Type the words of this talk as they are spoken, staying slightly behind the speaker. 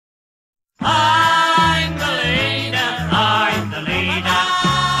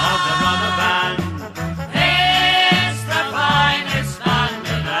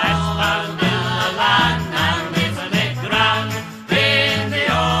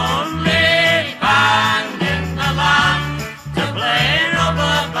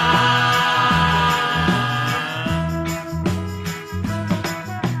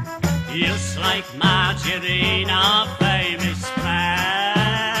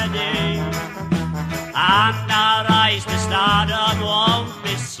and our rise to stardom won't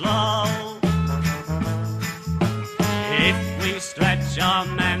be slow. If we stretch our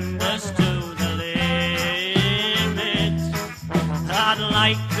members to the limit, I'd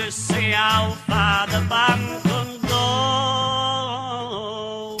like to see how far the band can go.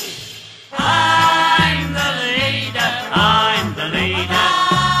 I'm the leader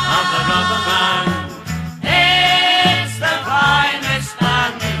of the rubber band. It's the finest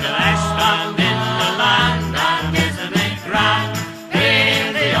band, the best band in the land, and isn't it grand?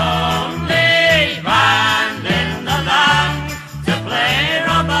 We're the only band in the land to play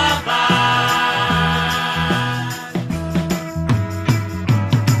rubber band.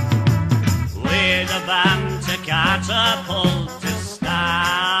 We're the band to catapult to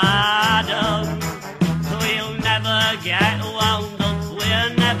stardom. We'll never get wound up,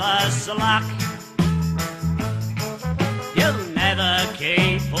 we're never slack. You'll never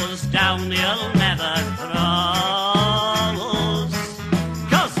keep us down, you'll never throw